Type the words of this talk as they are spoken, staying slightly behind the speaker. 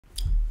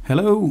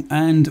Hello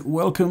and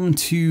welcome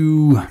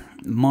to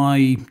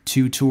my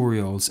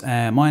tutorials.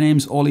 My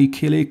name's Ollie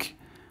Killick.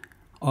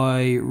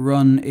 I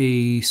run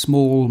a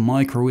small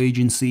micro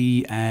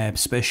agency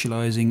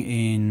specializing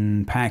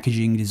in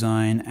packaging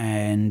design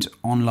and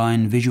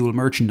online visual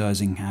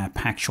merchandising,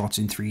 pack shots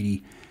in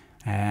 3D.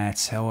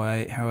 That's how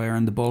I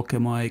earn the bulk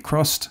of my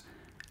crust.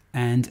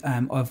 And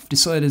I've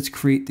decided to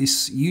create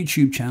this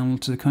YouTube channel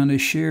to kind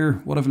of share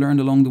what I've learned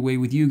along the way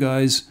with you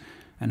guys.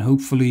 And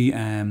hopefully,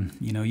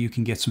 you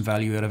can get some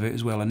value out of it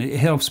as well. And it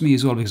helps me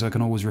as well because I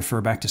can always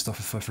refer back to stuff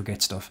if I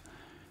forget stuff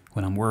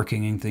when I'm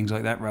working and things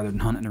like that rather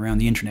than hunting around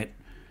the internet.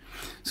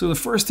 So the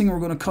first thing we're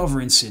going to cover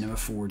in Cinema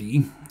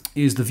 4D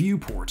is the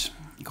viewport,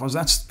 because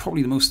that's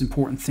probably the most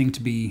important thing to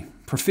be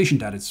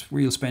proficient at. It's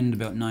where you'll spend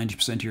about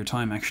 90% of your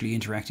time actually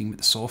interacting with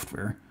the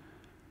software,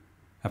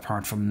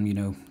 apart from,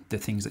 the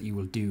things that you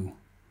will do.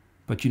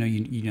 But, you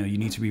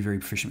need to be very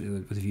proficient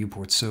with the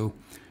viewport. So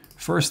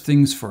first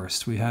things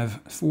first, we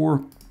have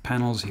 4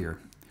 panels here.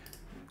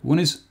 One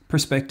is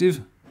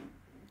perspective,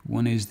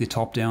 one is the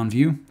top-down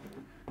view,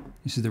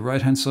 this is the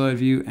right-hand side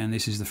view, and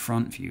this is the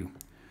front view.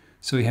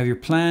 So you have your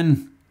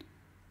plan,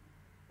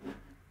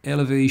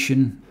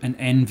 elevation, and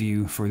end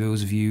view for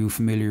those of you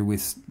familiar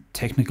with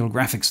technical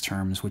graphics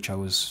terms, which I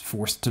was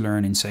forced to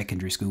learn in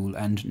secondary school,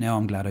 and now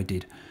I'm glad I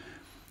did.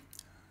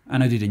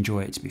 And I did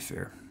enjoy it, to be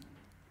fair.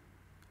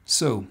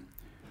 So,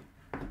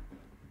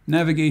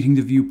 navigating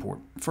the viewport.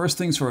 First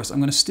things first, I'm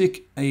going to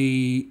stick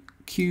a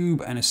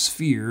cube and a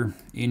sphere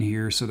in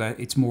here so that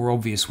it's more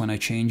obvious when I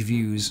change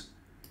views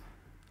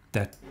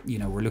that,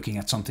 we're looking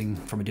at something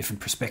from a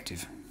different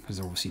perspective, because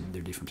obviously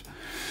they're different.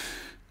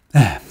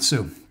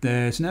 So,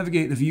 to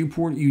navigate the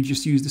viewport, you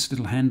just use this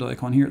little hand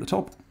icon here at the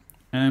top.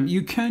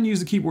 You can use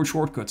the keyboard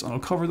shortcuts, and I'll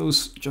cover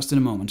those just in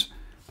a moment.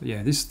 But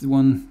yeah, this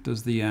one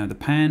does the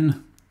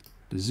pan,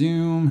 the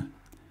zoom,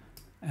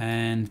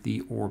 and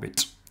the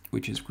orbit,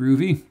 which is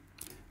groovy.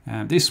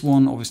 This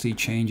one obviously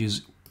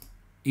changes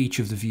each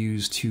of the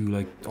views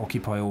to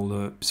occupy all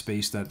the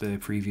space that the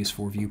previous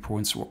 4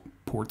 viewports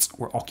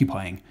were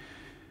occupying,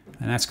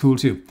 and that's cool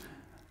too.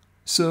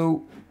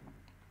 So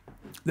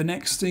the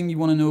next thing you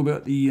want to know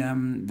about the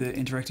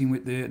interacting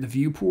with the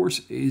viewport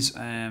is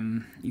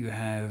you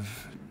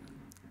have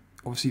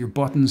obviously your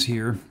buttons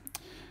here,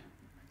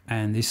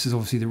 and this is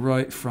obviously the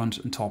right, front,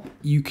 and top.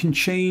 You can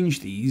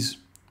change these.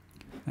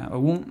 I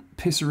won't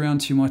piss around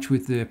too much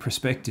with the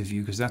perspective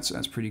view because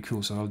that's pretty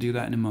cool, so I'll do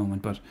that in a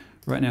moment. But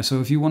right now, so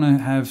if you want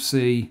to have,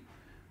 say,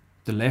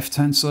 the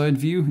left-hand side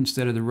view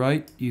instead of the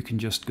right, you can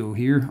just go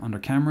here under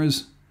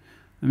cameras.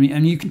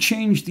 And you can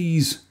change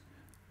these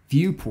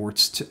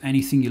viewports to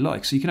anything you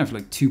like. So you can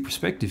have 2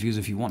 perspective views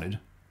if you wanted.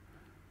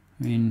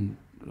 I don't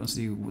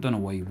know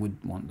why you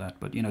would want that,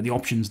 but the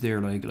options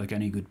there, like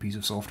any good piece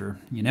of software,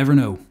 you never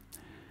know.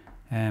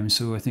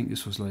 So I think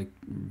this was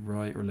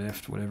right or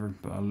left, whatever,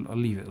 but I'll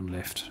leave it on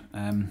left.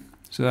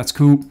 So that's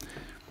cool.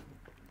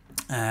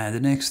 The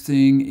next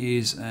thing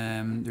is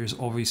there's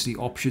obviously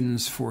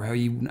options for how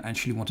you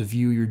actually want to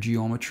view your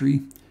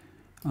geometry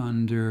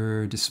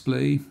under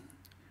display.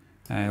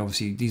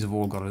 Obviously these have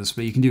all got a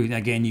display. You can do it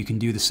again. You can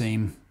do the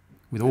same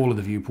with all of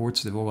the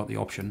viewports. They've all got the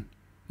option.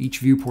 Each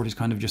viewport is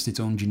kind of just its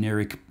own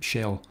generic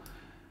shell.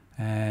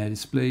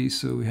 Display.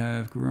 So we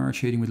have garage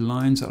shading with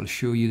lines. That'll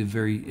show you the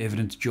very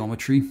evident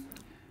geometry.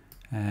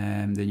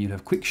 And then you'll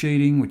have quick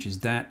shading, which is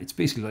that. It's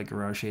basically like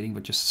garage shading,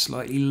 but just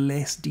slightly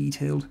less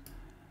detailed.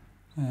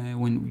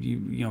 When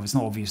it's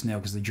not obvious now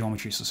because the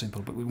geometry is so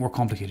simple, but with more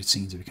complicated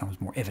scenes, it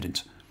becomes more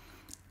evident.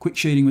 Quick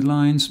shading with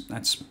lines,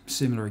 that's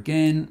similar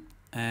again.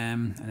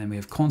 And then we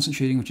have constant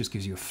shading, which just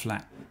gives you a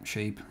flat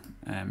shape.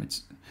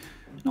 It's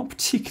not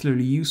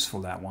particularly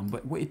useful, that one,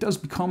 but it does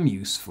become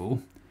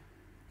useful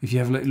if you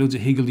have loads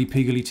of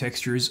higgledy-piggledy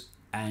textures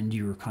and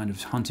you're kind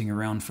of hunting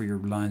around for your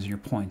lines and your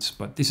points.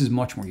 But this is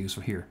much more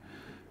useful here,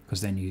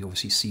 because then you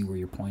obviously see where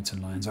your points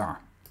and lines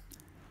are.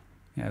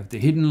 You have the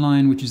hidden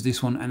line, which is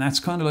this one, and that's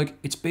kind of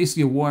it's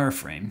basically a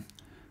wireframe,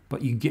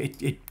 but you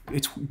get it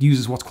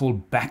uses what's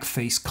called back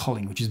face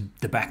culling, which is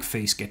the back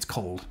face gets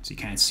culled, so you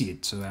can't see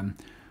it. So and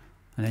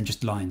then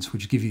just lines,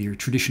 which give you your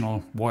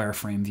traditional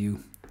wireframe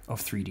view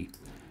of 3D.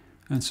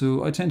 And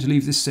so I tend to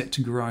leave this set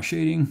to garage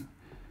shading.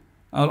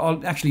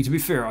 I'll actually, to be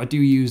fair, I do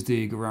use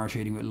the garage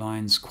shading with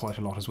lines quite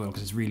a lot as well,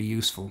 because it's really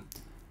useful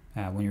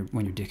when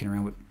you're dicking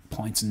around with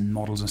points and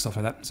models and stuff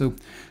like that. So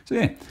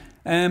yeah,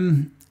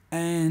 and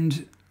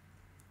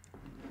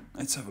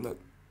let's have a look.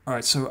 All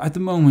right, so at the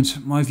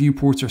moment my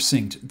viewports are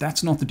synced.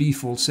 That's not the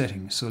default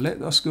setting. So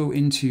let us go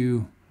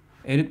into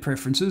Edit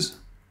Preferences,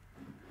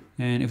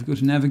 and if we go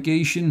to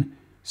Navigation,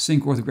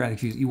 Sync Orthographic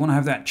Views, you want to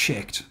have that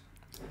checked,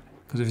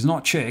 because if it's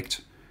not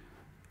checked,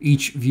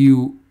 each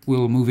view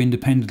will move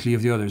independently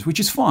of the others, which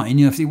is fine.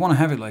 If you want to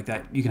have it like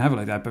that, you can have it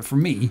like that. But for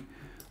me,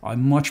 I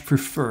much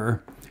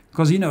prefer,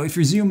 because if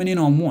you're zooming in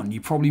on one, you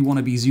probably want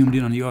to be zoomed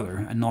in on the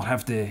other and not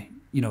have the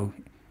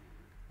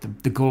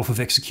the gulf of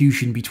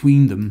execution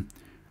between them,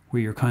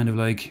 where you're kind of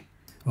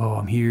oh,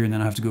 I'm here and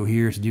then I have to go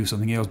here to do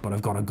something else, but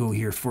I've got to go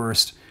here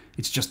first.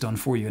 It's just done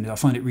for you, and I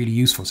find it really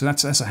useful. So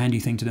that's a handy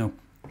thing to know.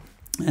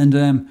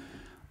 And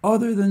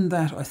other than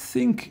that, I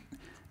think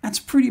that's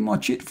pretty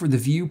much it for the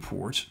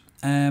viewport.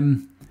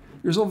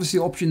 There's obviously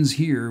options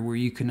here where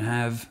you can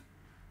have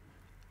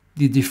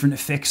the different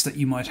effects that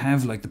you might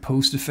have, like the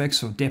post effects.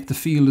 So depth of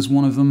field is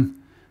one of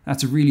them.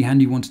 That's a really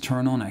handy one to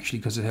turn on, actually,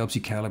 because it helps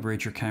you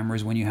calibrate your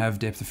cameras when you have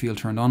depth of field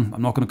turned on.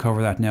 I'm not going to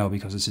cover that now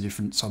because it's a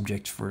different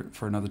subject for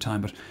another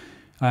time. But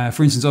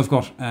for instance, I've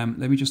got,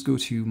 let me just go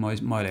to my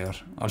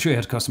layout. I'll show you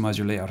how to customize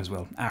your layout as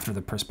well after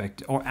the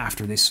perspective, or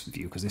after this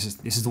view, because this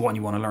is the one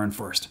you want to learn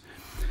first.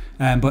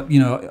 But, you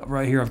know,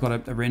 right here I've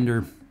got a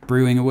render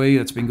brewing away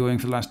that's been going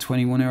for the last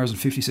 21 hours and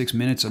 56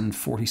 minutes and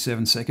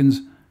 47 seconds.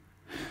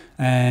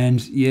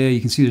 And yeah, you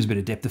can see there's a bit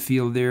of depth of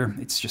field there.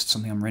 It's just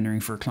something I'm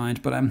rendering for a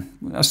client. But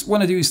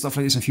when I do stuff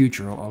like this in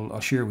future, I'll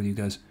share it with you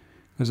guys,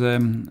 because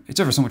it's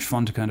ever so much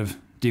fun to kind of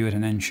do it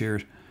and then share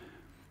it.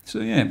 So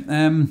yeah,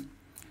 and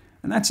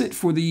that's it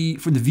for the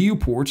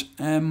viewport.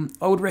 I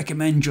would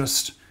recommend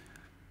just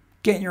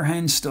getting your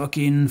hand stuck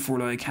in for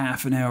like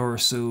half an hour or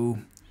so.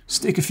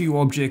 Stick a few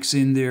objects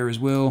in there as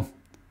well.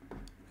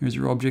 Here's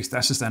your objects.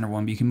 That's the standard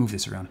one, but you can move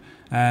this around.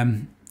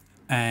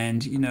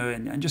 And you know,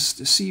 and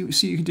just see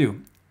what you can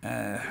do.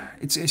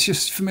 It's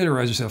just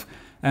familiarize yourself.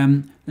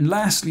 And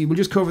lastly, we'll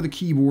just cover the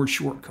keyboard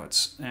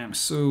shortcuts.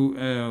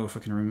 If I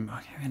can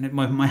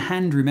remember, my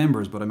hand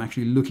remembers, but I'm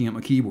actually looking at my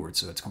keyboard,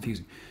 so it's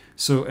confusing.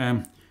 So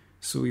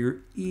your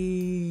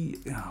E,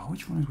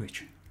 which one is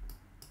which?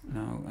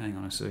 No, hang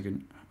on a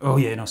second. Oh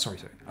yeah, no, sorry.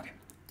 Okay,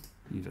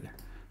 leave it there.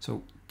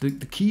 So the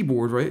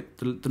keyboard, right?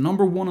 The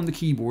number 1 on the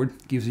keyboard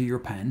gives you your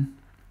pen.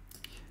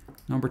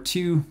 Number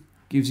 2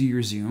 gives you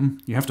your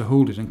zoom. You have to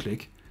hold it and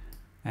click.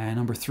 And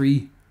number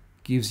 3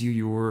 gives you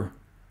your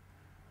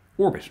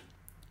orbit.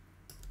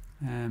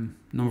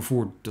 Number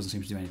 4 doesn't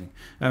seem to do anything.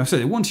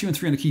 So 1, 2, and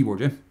 3 on the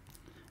keyboard, yeah.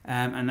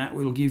 And that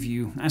will give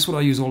you. That's what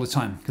I use all the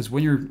time, because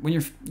when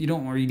you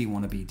don't really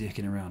want to be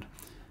dicking around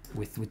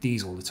with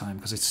these all the time,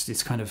 because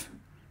it's kind of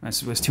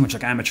it's too much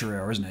like amateur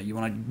hour, isn't it? You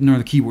want to learn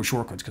the keyboard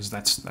shortcuts because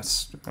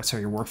that's how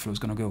your workflow is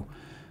going to go.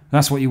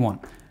 That's what you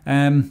want.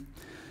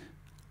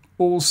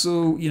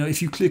 Also, you know,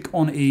 if you click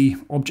on a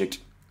object,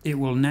 it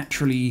will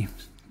naturally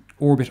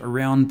orbit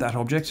around that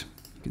object.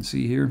 You can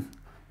see here.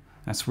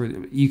 That's where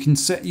you can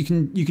set. You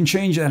can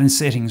change that in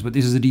settings, but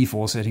this is the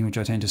default setting, which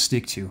I tend to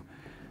stick to.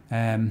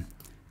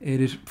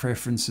 Edit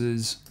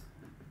preferences.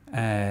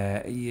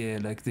 Yeah,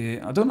 like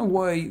I don't know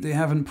why they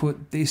haven't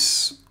put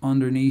this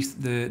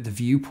underneath the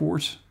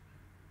viewport.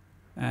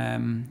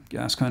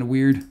 That's kind of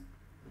weird,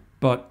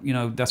 but you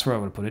know, that's where I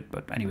would have put it.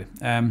 But anyway,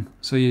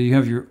 so you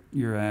have your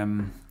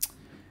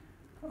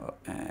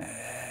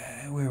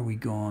where are we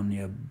gone,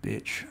 you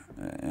bitch?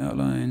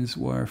 Outlines,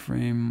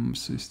 wireframe,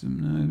 system.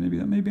 No,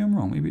 maybe I'm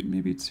wrong.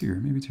 Maybe it's here.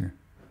 Maybe it's here.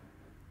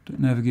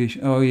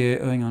 Navigation. Oh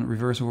yeah, hang on.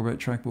 Reverse orbit,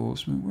 trackball.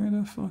 Where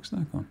the fuck's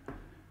that gone?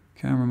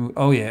 Camera mode.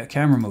 Oh yeah,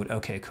 camera mode.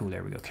 Okay, cool.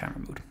 There we go. Camera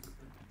mode.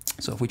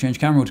 So if we change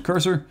camera mode to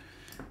cursor,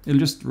 it'll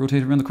just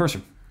rotate around the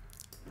cursor.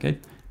 Okay.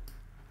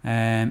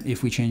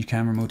 If we change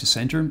camera mode to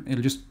center,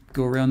 it'll just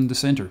go around the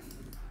center.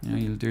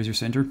 You know, there's your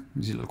center.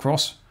 There's a little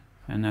cross,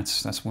 and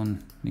that's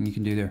one thing you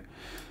can do there.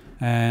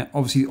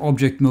 Obviously,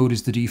 object mode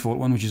is the default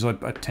one, which is I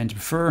tend to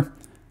prefer.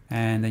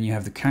 And then you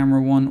have the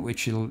camera one,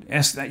 which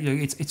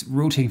it's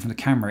rotating from the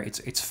camera.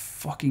 It's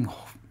fucking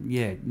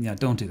yeah.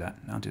 Don't do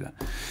that. Don't do that.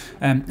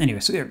 Anyway,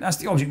 so there, that's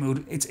the object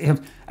mode.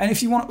 And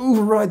if you want to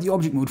override the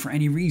object mode for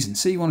any reason,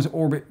 say you want to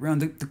orbit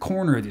around the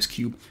corner of this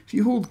cube, if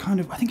you hold I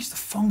think it's the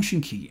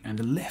function key and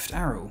the left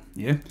arrow,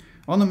 yeah.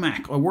 On the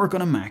Mac, I work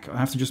on a Mac. I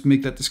have to just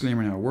make that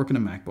disclaimer now. I work on a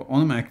Mac, but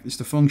on a Mac, it's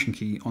the function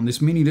key. On this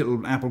mini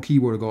little Apple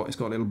keyboard I got, it's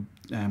got a little,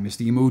 it's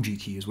the emoji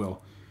key as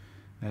well.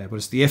 But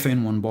it's the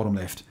FN one bottom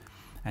left.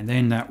 And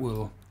then that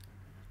will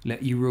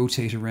let you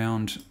rotate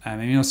around.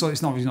 So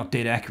it's not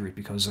dead accurate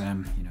because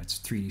it's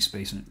 3D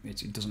space and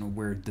it doesn't know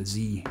where the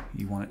Z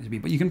you want it to be.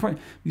 But you can probably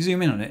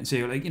zoom in on it and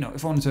say, like,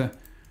 if I wanted to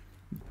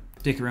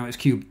dick around this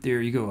cube,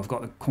 there you go. I've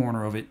got the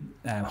corner of it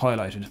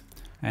highlighted.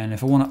 And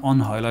if I want to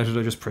unhighlight it,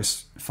 I just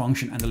press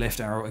function and the left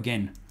arrow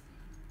again.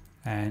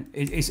 And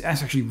that's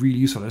actually really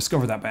useful. I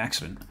discovered that by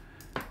accident.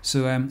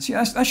 So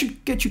yeah, that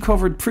should get you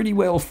covered pretty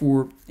well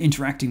for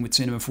interacting with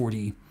Cinema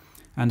 4D.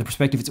 And the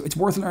perspective, it's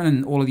worth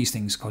learning all of these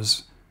things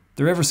because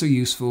they're ever so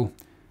useful.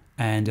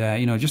 And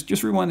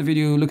just rewind the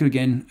video, look at it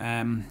again,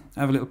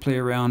 have a little play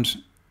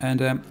around,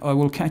 and I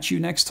will catch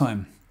you next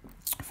time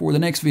for the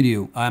next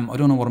video. I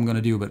don't know what I'm going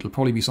to do, but it'll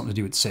probably be something to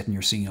do with setting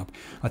your scene up.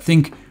 I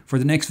think for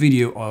the next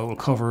video, I will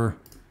cover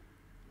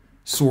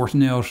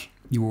sorting out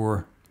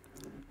your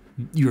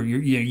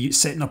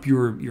setting up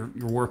your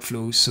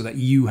workflows so that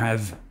you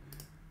have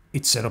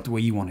it set up the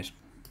way you want it,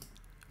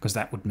 because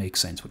that would make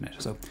sense, wouldn't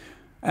it? So.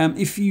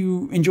 If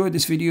you enjoyed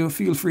this video,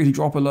 feel free to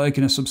drop a like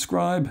and a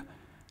subscribe,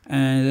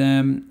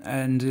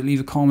 and leave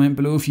a comment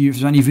below if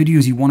there's any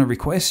videos you want to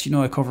request.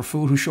 I cover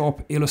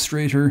Photoshop,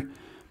 Illustrator,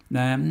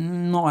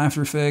 not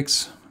After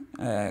Effects,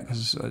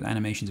 because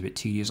animation's a bit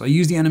tedious. I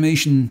use the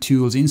animation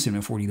tools in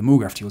Cinema 4D, the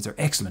MoGraph tools. They're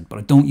excellent, but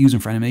I don't use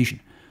them for animation.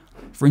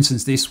 For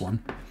instance, this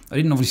one, I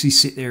didn't obviously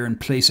sit there and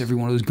place every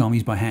one of those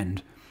gummies by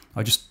hand.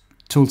 I just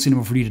told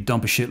Cinema 4D to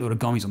dump a shitload of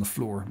gummies on the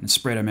floor and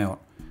spread them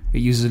out. It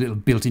uses a little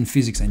built-in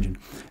physics engine.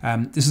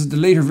 This is the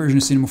later version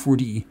of Cinema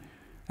 4D.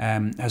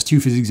 Has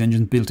 2 physics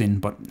engines built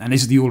in, and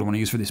this is the older one I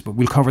use for this, but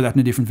we'll cover that in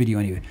a different video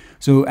anyway.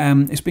 So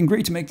it's been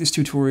great to make this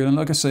tutorial, and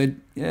like I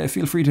said,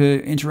 feel free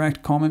to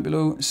interact, comment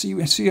below, see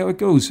how it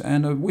goes,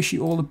 and I wish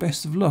you all the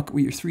best of luck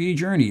with your 3D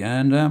journey,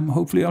 and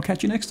hopefully I'll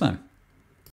catch you next time.